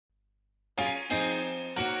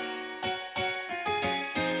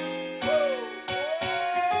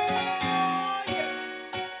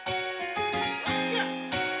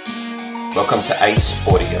Welcome to ACE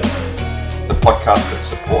Audio, the podcast that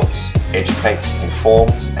supports, educates,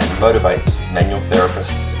 informs, and motivates manual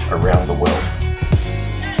therapists around the world.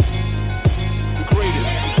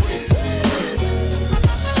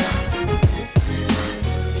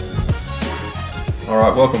 All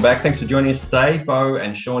right, welcome back. Thanks for joining us today. Bo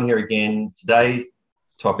and Sean here again. Today's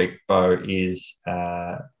topic, Bo, is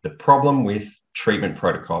the problem with treatment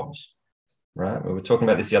protocols. Right? We were talking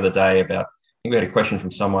about this the other day about, I think we had a question from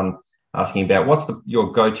someone asking about what's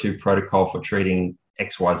your go-to protocol for treating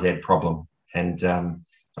XYZ problem. And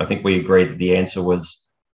I think we agreed that the answer was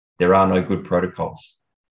there are no good protocols.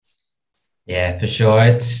 Yeah, for sure.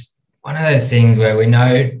 It's one of those things where we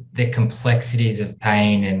know the complexities of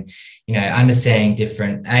pain and, understanding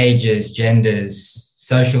different ages, genders,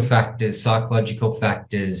 social factors, psychological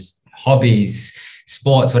factors, hobbies,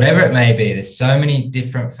 sports, whatever it may be. There's so many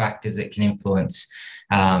different factors that can influence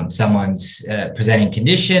someone's presenting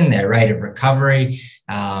condition, their rate of recovery,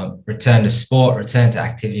 return to sport, return to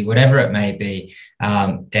activity, whatever it may be.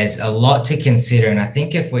 There's a lot to consider. And I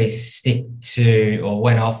think if we stick to or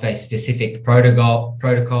went off a specific protocol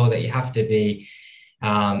that you have to be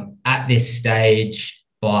at this stage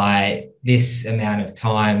by this amount of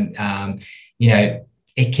time,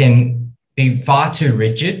 it can be far too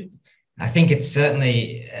rigid. I think it's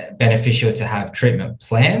certainly beneficial to have treatment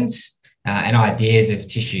plans and ideas of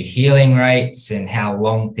tissue healing rates and how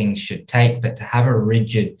long things should take, but to have a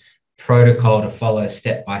rigid protocol to follow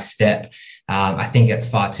step by step, I think that's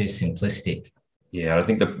far too simplistic. Yeah, I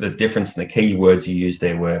think the difference and the key words you used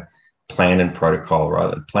there were plan and protocol,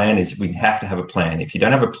 right? The plan is we have to have a plan. If you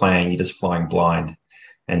don't have a plan, you're just flying blind.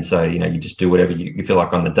 And so, you just do whatever you feel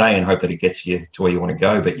like on the day and hope that it gets you to where you want to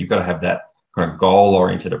go, but you've got to have that kind of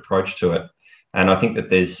goal-oriented approach to it. And I think that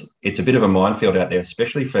it's a bit of a minefield out there,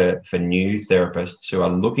 especially for new therapists who are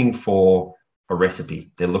looking for a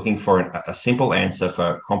recipe. They're looking for a simple answer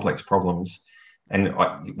for complex problems. And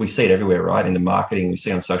we see it everywhere, right? In the marketing, we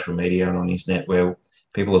see on social media and on the internet where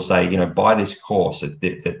people will say, buy this course,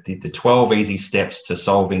 the 12 easy steps to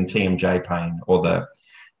solving TMJ pain, or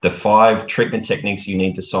the 5 treatment techniques you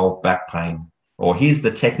need to solve back pain, or here's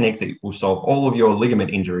the technique that will solve all of your ligament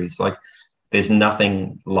injuries. Like, there's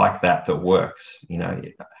nothing like that works,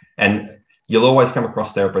 and you'll always come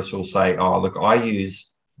across therapists who will say, oh, look, I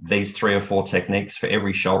use these 3 or 4 techniques for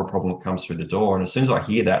every shoulder problem that comes through the door. And as soon as I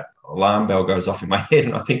hear that, alarm bell goes off in my head.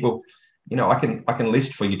 And I think, well, I can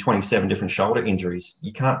list for you 27 different shoulder injuries.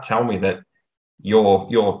 You can't tell me that your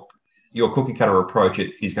cookie cutter approach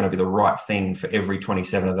is going to be the right thing for every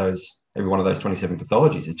one of those 27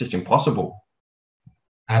 pathologies. It's just impossible.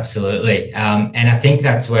 Absolutely. And I think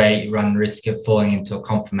that's where you run the risk of falling into a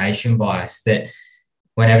confirmation bias, that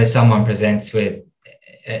whenever someone presents with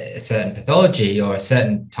a certain pathology or a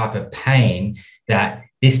certain type of pain, that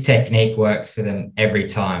this technique works for them every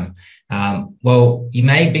time. Well, you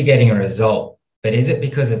may be getting a result, but is it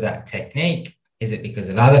because of that technique? Is it because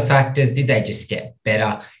of other factors? Did they just get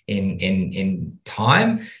better in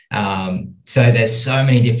time? So there's so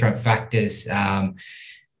many different factors.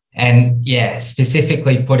 And yeah,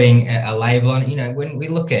 specifically putting a label on, when we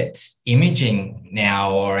look at imaging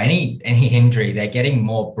now or any injury, they're getting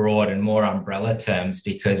more broad and more umbrella terms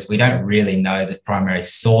because we don't really know the primary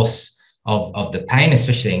source of the pain,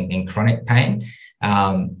 especially in chronic pain.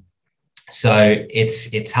 So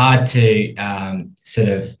it's hard to sort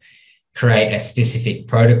of create a specific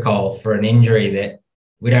protocol for an injury that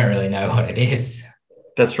we don't really know what it is.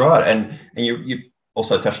 That's right. And you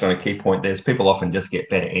also touched on a key point. There's people often just get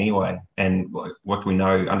better anyway. And what we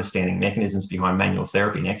know, understanding mechanisms behind manual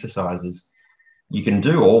therapy and exercises, you can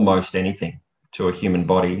do almost anything to a human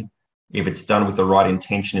body if it's done with the right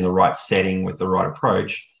intention, in the right setting, with the right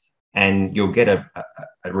approach, and you'll get a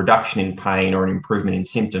reduction in pain or an improvement in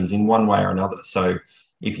symptoms in one way or another. So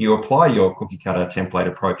if you apply your cookie cutter template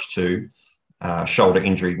approach to shoulder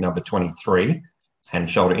injury number 23, and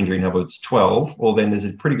shoulder injury number 12, well, then there's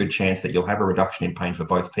a pretty good chance that you'll have a reduction in pain for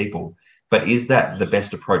both people. But is that the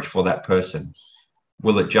best approach for that person?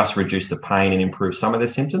 Will it just reduce the pain and improve some of their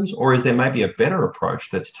symptoms? Or is there maybe a better approach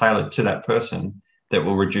that's tailored to that person that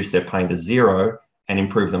will reduce their pain to 0 and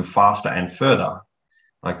improve them faster and further?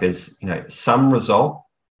 Like, there's, some result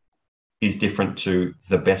is different to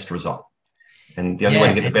the best result. And the only way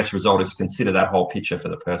to get the best result is to consider that whole picture for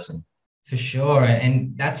the person. For sure.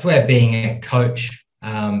 And that's where being a coach,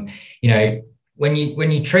 when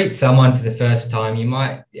you treat someone for the first time, you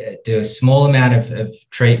might do a small amount of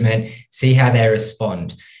treatment, see how they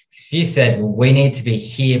respond. If you said, well, we need to be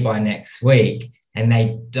here by next week, and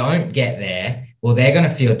they don't get there, well, they're going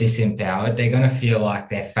to feel disempowered. They're going to feel like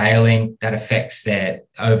they're failing. That affects their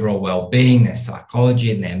overall well-being, their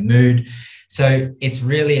psychology, and their mood. So it's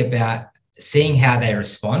really about seeing how they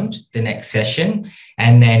respond the next session,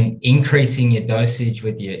 and then increasing your dosage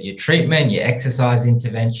with your treatment, your exercise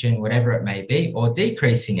intervention, whatever it may be, or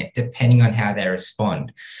decreasing it depending on how they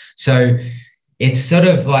respond. So it's sort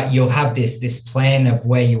of like you'll have this plan of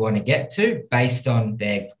where you want to get to based on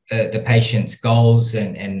the patient's goals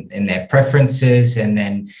and their preferences, and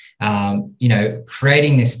then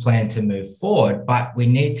creating this plan to move forward. But we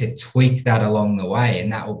need to tweak that along the way,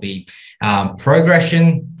 and that will be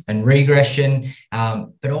progression and regression,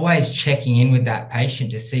 but always checking in with that patient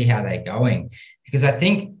to see how they're going. Because I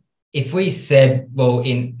think if we said, well,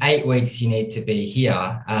 in 8 weeks, you need to be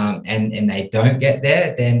here, and they don't get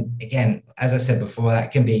there, then again, as I said before,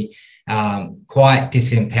 that can be quite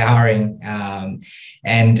disempowering.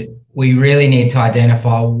 And we really need to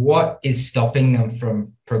identify what is stopping them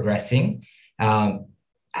from progressing.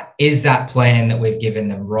 Is that plan that we've given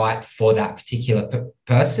them right for that particular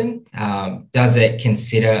person? Does it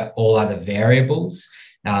consider all other variables?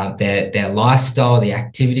 Their lifestyle, the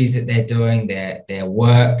activities that they're doing, their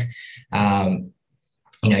work,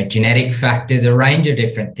 genetic factors, a range of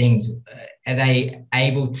different things. Are they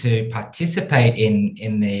able to participate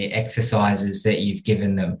in the exercises that you've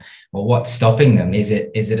given them, or what's stopping them? Is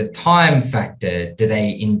it a time factor? Do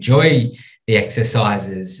they enjoy the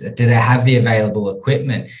exercises? Do they have the available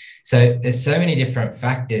equipment? So there's so many different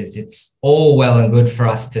factors. It's all well and good for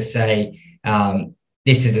us to say,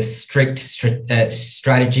 this is a strict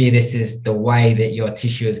strategy. This is the way that your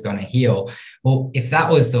tissue is going to heal. Well, if that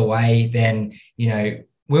was the way, then,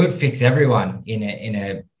 we would fix everyone in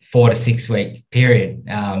a 4 to 6 week period.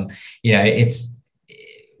 It's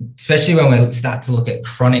especially when we start to look at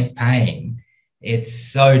chronic pain, it's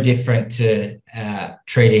so different to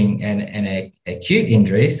treating an acute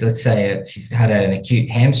injury. So let's say if you've had an acute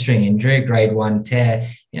hamstring injury, a grade 1 tear,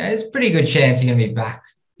 there's a pretty good chance you're going to be back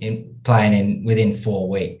in playing within 4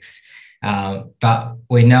 weeks. But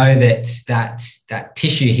we know that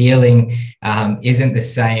tissue healing isn't the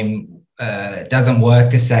same, doesn't work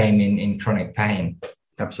the same in chronic pain.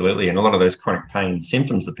 Absolutely. And a lot of those chronic pain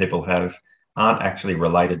symptoms that people have aren't actually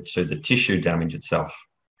related to the tissue damage itself.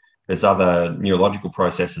 There's other neurological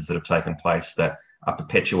processes that have taken place that are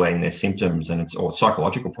perpetuating their symptoms, or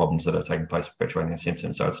psychological problems that are taking place perpetuating their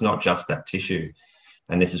symptoms. So it's not just that tissue.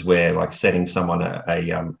 And this is where, like, setting someone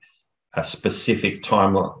a specific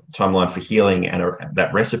timeline for healing and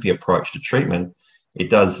that recipe approach to treatment,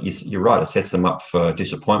 it does, you're right, it sets them up for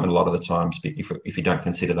disappointment a lot of the times if you don't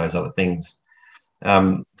consider those other things.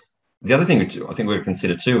 The other thing I think we would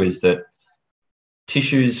consider too is that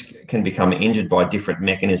tissues can become injured by different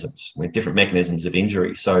mechanisms of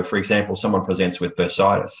injury. So, for example, someone presents with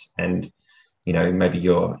bursitis, and maybe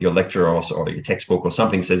your lecturer or your textbook or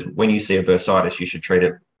something says, when you see a bursitis, you should treat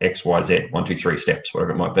it X, Y, Z, 1, 2, 3 steps,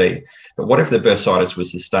 whatever it might be. But what if the bursitis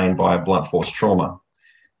was sustained by a blunt force trauma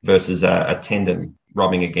versus a tendon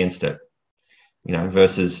rubbing against it,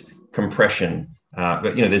 versus compression?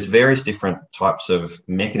 But there's various different types of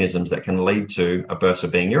mechanisms that can lead to a bursa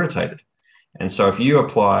being irritated. And so if you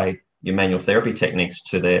apply your manual therapy techniques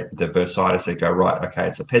to the bursitis, they go, right, okay,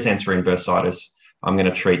 it's a pes anserine bursitis. I'm going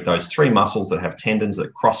to treat those 3 muscles that have tendons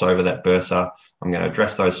that cross over that bursa. I'm going to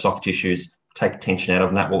address those soft tissues, take tension out of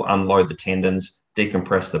them. That will unload the tendons,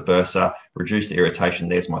 decompress the bursa, reduce the irritation.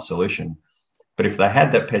 There's my solution. But if they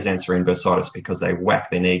had that pes anserine bursitis because they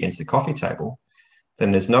whacked their knee against the coffee table,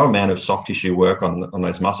 then there's no amount of soft tissue work on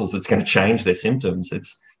those muscles that's going to change their symptoms.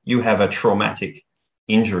 You have a traumatic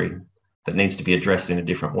injury that needs to be addressed in a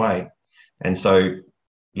different way. And so,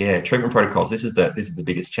 treatment protocols, this is the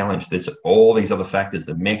biggest challenge. There's all these other factors,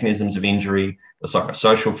 the mechanisms of injury, the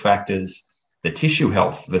psychosocial factors, the tissue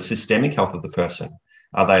health, the systemic health of the person.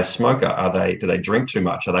 Are they a smoker? Do they drink too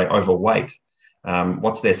much? Are they overweight?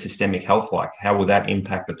 What's their systemic health like? How will that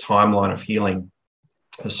impact the timeline of healing?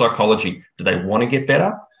 The psychology, do they want to get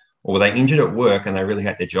better, or were they injured at work and they really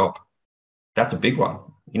hate their job? That's a big one.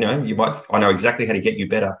 I know exactly how to get you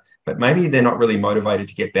better, but maybe they're not really motivated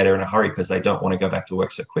to get better in a hurry because they don't want to go back to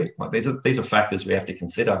work so quick. Like, these are factors we have to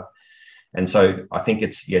consider. And so I think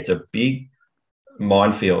it's a big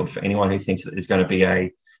minefield for anyone who thinks that there's going to be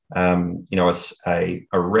a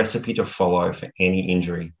recipe to follow for any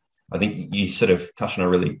injury. I think you sort of touched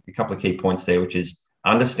on a couple of key points there, which is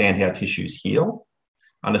understand how tissues heal,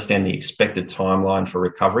 understand the expected timeline for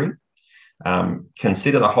recovery,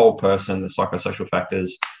 consider the whole person, the psychosocial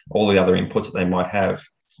factors, all the other inputs that they might have,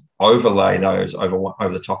 overlay those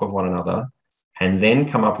over the top of one another, and then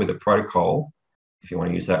come up with a protocol if you want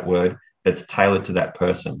to use that word, that's tailored to that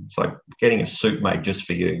person. It's like getting a suit made just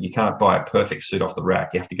for you. You can't buy a perfect suit off the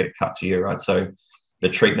rack. You have to get it cut to you, right? So the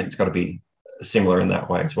treatment's got to be similar in that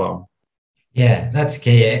way as well. Yeah, that's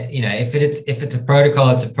key. You know, if it's a protocol,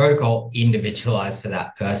 it's a protocol individualized for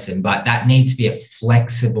that person, but that needs to be a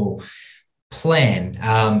flexible plan.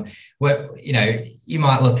 Where, you know, you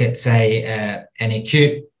might look at, say, an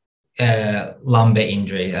acute lumbar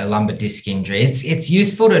injury, a lumbar disc injury. It's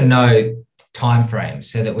useful to know timeframes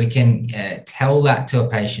so that we can tell that to a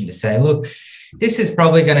patient to say, look, this is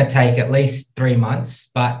probably going to take at least 3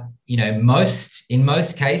 months, but you know, in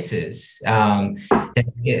most cases,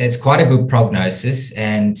 it's quite a good prognosis,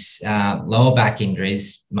 and lower back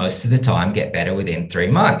injuries most of the time get better within 3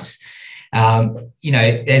 months. You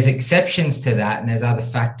know, there's exceptions to that, and there's other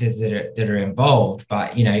factors that are involved.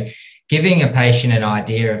 But you know, giving a patient an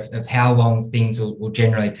idea of how long things will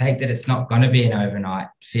generally take, that it's not going to be an overnight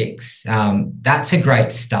fix. That's a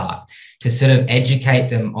great start to sort of educate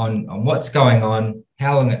them on what's going on,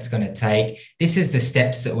 how long it's going to take. This is the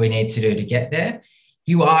steps that we need to do to get there.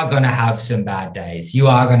 You are going to have some bad days. You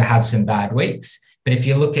are going to have some bad weeks. But if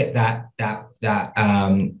you look at that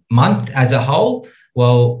month as a whole,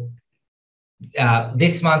 well,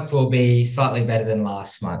 this month will be slightly better than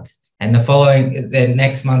last month. And the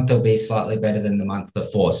next month will be slightly better than the month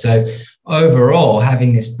before. So overall,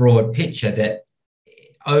 having this broad picture that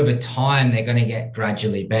over time, they're going to get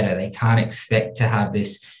gradually better. They can't expect to have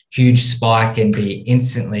this huge spike and be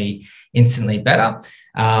instantly better.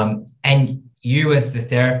 And you as the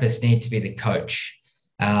therapist need to be the coach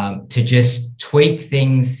to just tweak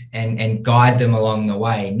things and guide them along the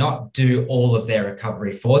way, not do all of their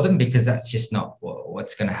recovery for them, because that's just not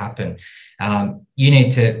what's going to happen. You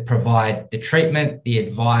need to provide the treatment, the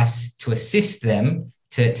advice to assist them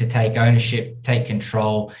to take ownership, take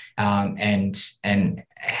control, and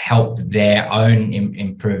help their own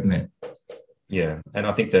improvement. Yeah, and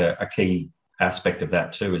I think a key aspect of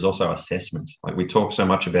that too is also assessment. Like we talk so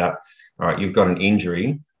much about, all right, you've got an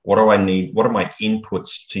injury. What do I need? What are my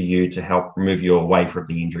inputs to you to help move you away from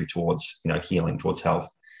the injury towards, you know, healing, towards health?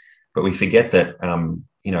 But we forget that,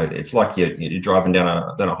 you know, it's like you're driving down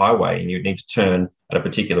a highway and you need to turn at a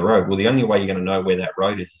particular road. Well, the only way you're going to know where that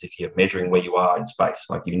road is if you're measuring where you are in space.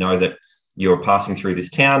 Like you know that you're passing through this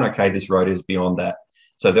town. Okay, this road is beyond that.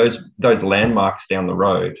 So those landmarks down the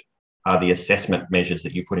road are the assessment measures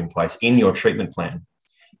that you put in place in your treatment plan.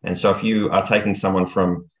 And so if you are taking someone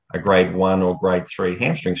from a grade 1 or grade 3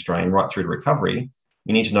 hamstring strain right through to recovery,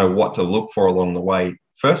 you need to know what to look for along the way,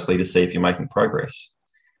 firstly, to see if you're making progress.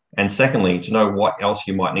 And secondly, to know what else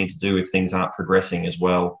you might need to do if things aren't progressing as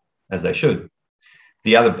well as they should.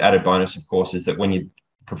 The other added bonus, of course, is that when you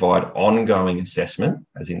provide ongoing assessment,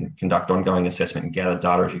 as in conduct ongoing assessment and gather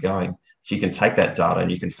data as you're going, so you can take that data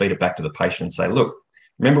and you can feed it back to the patient and say, look,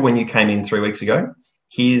 remember when you came in 3 weeks ago?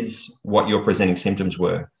 Here's what your presenting symptoms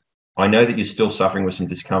were. I know that you're still suffering with some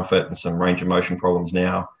discomfort and some range of motion problems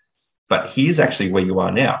now, but here's actually where you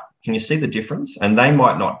are now. Can you see the difference? And they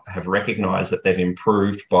might not have recognized that they've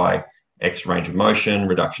improved by X range of motion,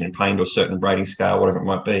 reduction in pain to a certain rating scale, whatever it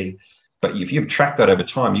might be. But if you've tracked that over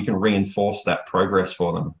time, you can reinforce that progress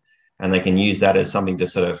for them. And they can use that as something to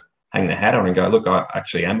sort of hang their hat on and go, look, I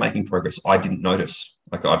actually am making progress. I didn't notice.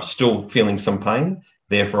 Like I'm still feeling some pain.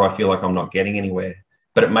 Therefore, I feel like I'm not getting anywhere.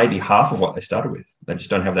 But it may be half of what they started with. They just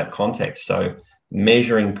don't have that context. So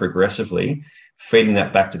measuring progressively, feeding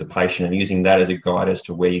that back to the patient and using that as a guide as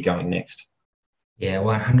to where you're going next. Yeah,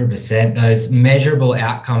 100%. Those measurable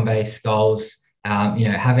outcome-based goals, you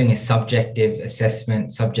know, having a subjective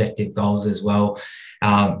assessment, subjective goals as well.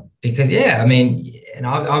 Because, yeah, I mean, and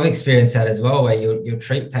I've experienced that as well, where you'll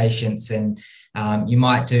treat patients and you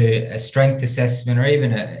might do a strength assessment or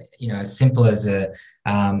even as simple as a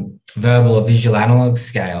verbal or visual analog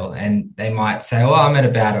scale, and they might say, "Oh, I'm at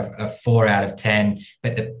about a 4 out of 10,"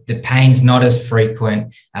 but the pain's not as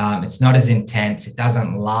frequent, it's not as intense, it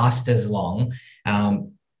doesn't last as long.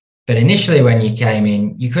 But initially, when you came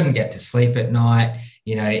in, you couldn't get to sleep at night.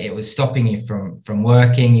 You know, it was stopping you from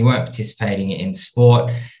working. You weren't participating in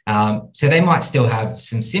sport. So they might still have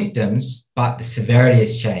some symptoms, but the severity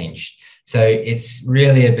has changed. So it's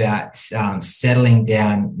really about settling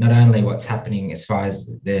down not only what's happening as far as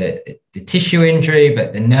the tissue injury,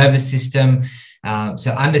 but the nervous system.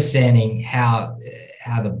 So understanding how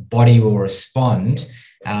the body will respond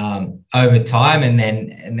over time, and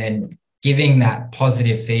then giving that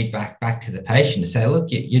positive feedback back to the patient to say, look,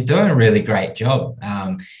 you're doing a really great job.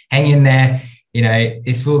 Hang in there. You know,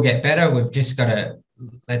 this will get better. We've just got to,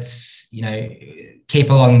 let's, you know,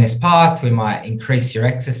 keep along this path. We might increase your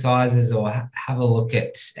exercises or have a look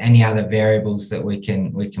at any other variables that we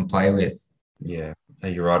can play with. Yeah, no,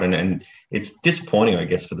 you're right. And it's disappointing, I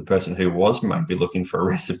guess, for the person who was maybe looking for a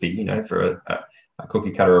recipe, for a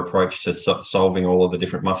cookie cutter approach to solving all of the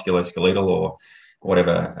different musculoskeletal or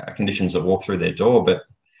whatever conditions that walk through their door. But,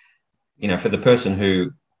 for the person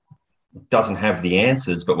who doesn't have the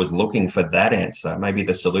answers but was looking for that answer, maybe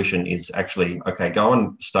the solution is actually, okay, go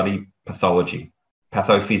and study pathology,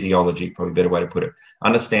 pathophysiology, probably a better way to put it.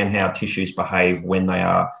 Understand how tissues behave when they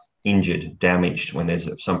are injured, damaged, when there's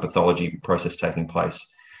some pathology process taking place,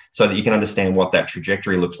 so that you can understand what that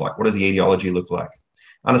trajectory looks like. What does the etiology look like?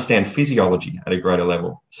 Understand physiology at a greater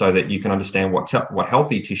level so that you can understand what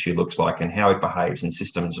healthy tissue looks like and how it behaves in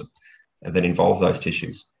systems that involve those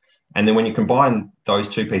tissues. And then when you combine those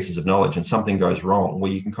two pieces of knowledge and something goes wrong, well,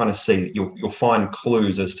 you can kind of see, you'll find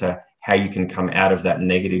clues as to how you can come out of that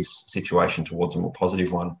negative situation towards a more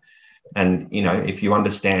positive one. And, if you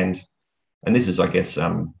understand, and this is, I guess,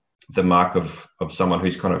 the mark of someone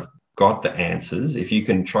who's kind of got the answers, if you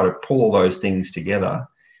can try to pull all those things together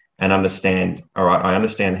and understand, all right, I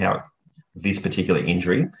understand how this particular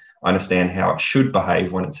injury, I understand how it should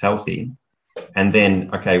behave when it's healthy. And then,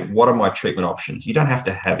 okay, what are my treatment options? You don't have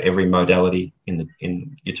to have every modality in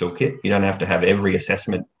your toolkit. You don't have to have every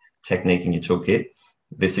assessment technique in your toolkit.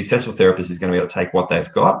 The successful therapist is going to be able to take what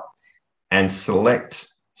they've got and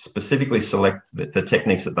specifically select the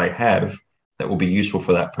techniques that they have that will be useful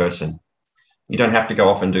for that person. You don't have to go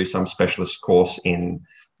off and do some specialist course in,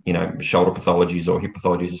 shoulder pathologies or hip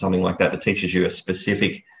pathologies or something like that teaches you a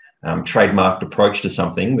specific trademarked approach to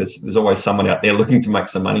something. There's always someone out there looking to make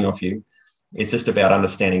some money off you. It's just about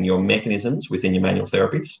understanding your mechanisms within your manual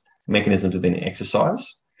therapies, mechanisms within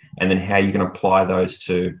exercise, and then how you can apply those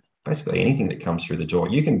to basically anything that comes through the door.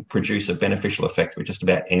 You can produce a beneficial effect with just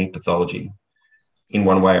about any pathology in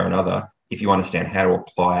one way or another if you understand how to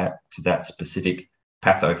apply it to that specific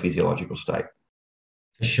pathophysiological state.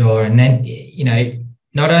 For sure. And then,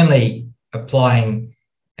 not only applying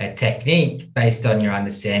a technique based on your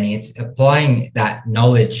understanding, it's applying that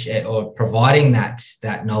knowledge or providing that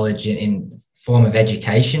knowledge in form of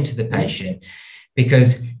education to the patient,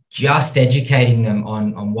 because just educating them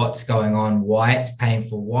on what's going on, why it's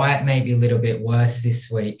painful, why it may be a little bit worse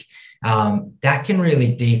this week, that can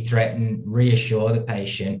really de-threaten, reassure the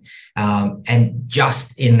patient, and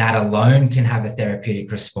just in that alone can have a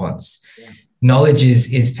therapeutic response. Yeah. Knowledge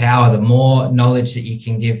is power. The more knowledge that you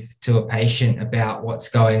can give to a patient about what's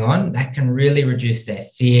going on, that can really reduce their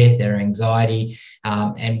fear, their anxiety,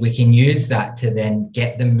 and we can use that to then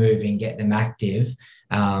get them moving, get them active,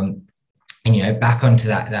 and back onto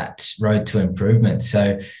that road to improvement.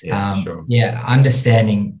 So sure.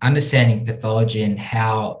 Understanding pathology and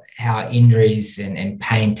how injuries and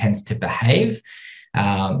pain tends to behave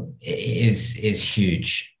is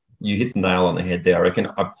huge. You hit the nail on the head there. I reckon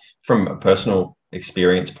from a personal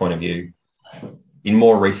experience point of view, in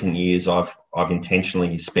more recent years, I've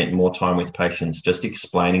intentionally spent more time with patients just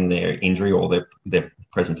explaining their injury or their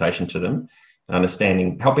presentation to them,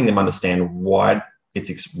 and helping them understand why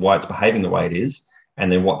it's behaving the way it is,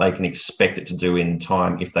 and then what they can expect it to do in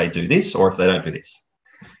time if they do this or if they don't do this.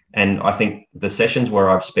 And I think the sessions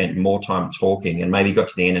where I've spent more time talking and maybe got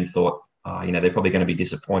to the end and thought, they're probably going to be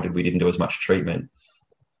disappointed we didn't do as much treatment,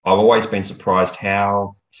 I've always been surprised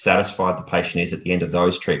how satisfied the patient is at the end of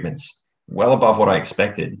those treatments, well above what I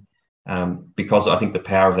expected, because I think the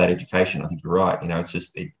power of that education, I think you're right. It's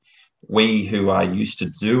just we who are used to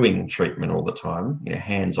doing treatment all the time,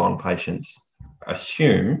 hands-on patients,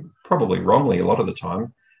 assume, probably wrongly a lot of the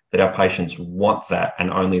time, that our patients want that and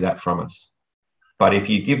only that from us. But if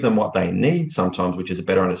you give them what they need sometimes, which is a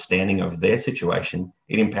better understanding of their situation,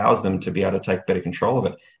 it empowers them to be able to take better control of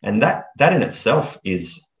it. And that in itself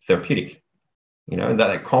is therapeutic.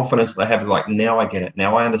 That confidence they have, like, now I get it.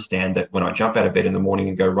 Now I understand that when I jump out of bed in the morning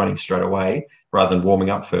and go running straight away rather than warming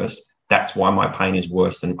up first, that's why my pain is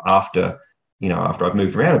worse than after I've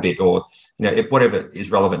moved around a bit, or, whatever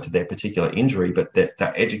is relevant to their particular injury. But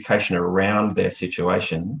that education around their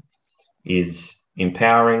situation is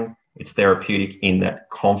empowering. It's therapeutic in that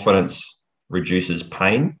confidence reduces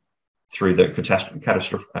pain through the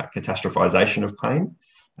catastrophization of pain.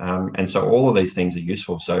 And so all of these things are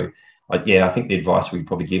useful. So, I think the advice we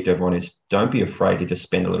probably give to everyone is don't be afraid to just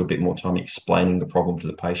spend a little bit more time explaining the problem to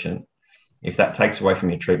the patient. If that takes away from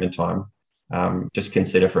your treatment time, just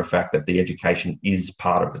consider for a fact that the education is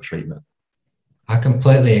part of the treatment. I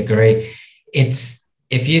completely agree.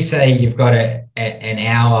 If you say you've got an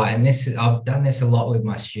hour, and I've done this a lot with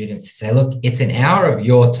my students, say, look, it's an hour of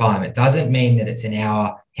your time. It doesn't mean that it's an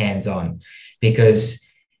hour hands-on, because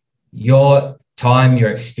your time, your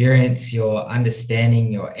experience, your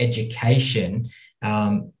understanding, your education,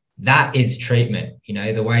 that is treatment.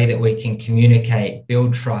 The way that we can communicate,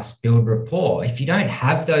 build trust, build rapport. If you don't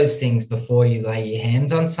have those things before you lay your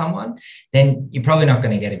hands on someone, then you're probably not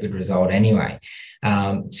going to get a good result anyway.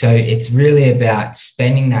 So it's really about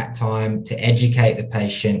spending that time to educate the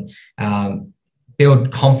patient,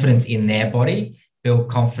 build confidence in their body, build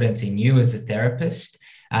confidence in you as a therapist,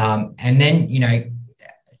 and then,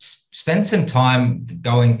 spend some time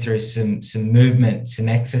going through some movement, some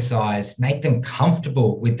exercise, make them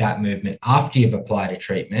comfortable with that movement after you've applied a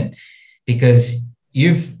treatment, because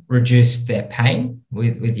you've reduced their pain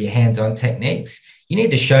with your hands-on techniques. You need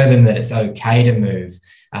to show them that it's okay to move.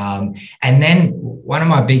 And then one of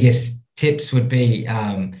my biggest tips would be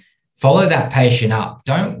follow that patient up.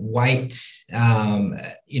 Don't wait,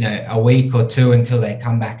 a week or two until they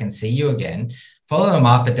come back and see you again. Follow them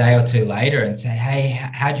up a day or two later and say, hey,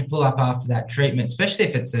 how'd you pull up after that treatment? Especially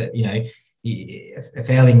if it's a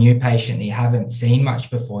fairly new patient that you haven't seen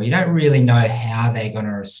much before. You don't really know how they're going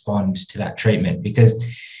to respond to that treatment, because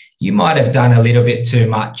you might have done a little bit too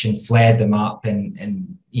much and flared them up,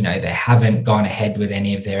 and they haven't gone ahead with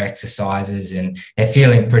any of their exercises, and they're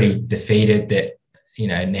feeling pretty defeated that,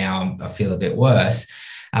 now I feel a bit worse.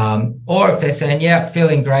 Or if they're saying, yeah,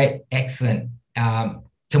 feeling great, excellent.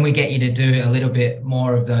 Can we get you to do a little bit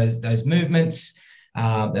more of those movements,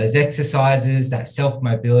 those exercises, that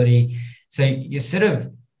self-mobility? So you're sort of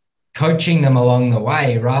coaching them along the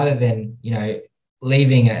way rather than,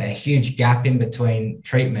 leaving a huge gap in between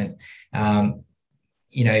treatment. Imagine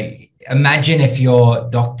if your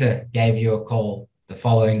doctor gave you a call the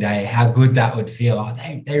following day, how good that would feel. Oh,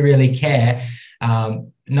 they really care.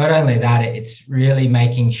 Not only that, it's really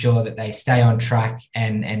making sure that they stay on track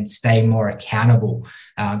and stay more accountable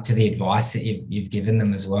to the advice that you've given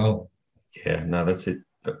them as well. Yeah, no, that's it.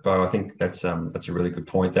 But Bo, I think that's a really good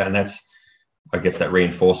point. I guess that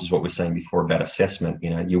reinforces what we were saying before about assessment.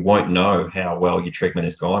 You won't know how well your treatment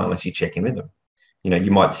has gone unless you check in with them.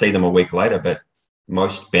 You might see them a week later, but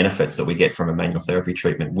most benefits that we get from a manual therapy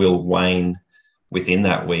treatment will wane within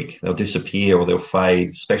that week. They'll disappear or they'll fade,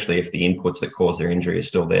 especially if the inputs that cause their injury are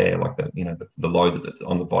still there, like the load that's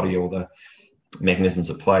on the body or the mechanisms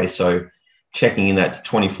at play. So checking in that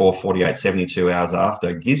 24, 48, 72 hours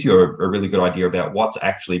after gives you a really good idea about what's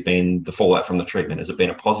actually been the fallout from the treatment. Has it been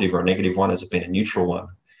a positive or a negative one? Has it been a neutral one?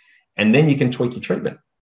 And then you can tweak your treatment.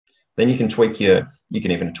 Then you can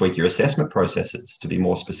even tweak your assessment processes to be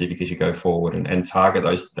more specific as you go forward and target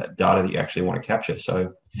that data that you actually want to capture.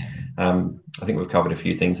 So I think we've covered a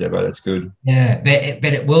few things there, but that's good. Yeah,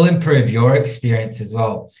 but it will improve your experience as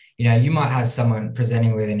well. You might have someone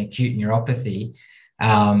presenting with an acute neuropathy,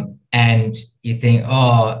 and you think,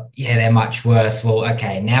 oh, yeah, they're much worse. Well,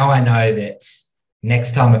 okay, now I know that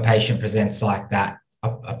next time a patient presents like that,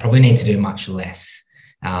 I probably need to do much less.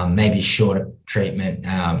 Maybe shorter treatment.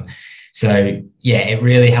 So yeah, it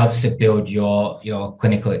really helps to build your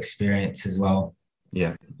clinical experience as well.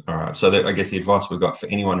 Yeah. All right. So I guess the advice we've got for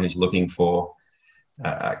anyone who's looking for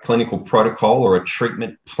a clinical protocol or a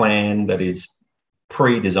treatment plan that is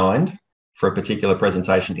pre-designed for a particular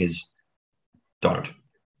presentation is don't.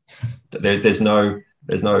 There's no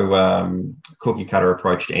cookie cutter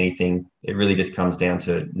approach to anything. It really just comes down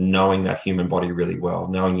to knowing that human body really well,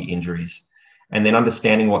 knowing your injuries, and then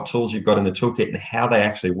understanding what tools you've got in the toolkit and how they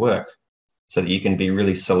actually work so that you can be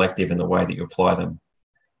really selective in the way that you apply them.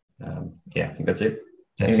 I think that's it.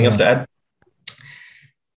 Definitely. Anything else to add?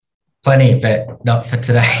 Plenty, but not for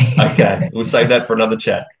today. Okay, we'll save that for another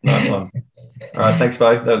chat. Nice one. All right, thanks,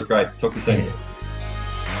 Bo. That was great. Talk to you soon.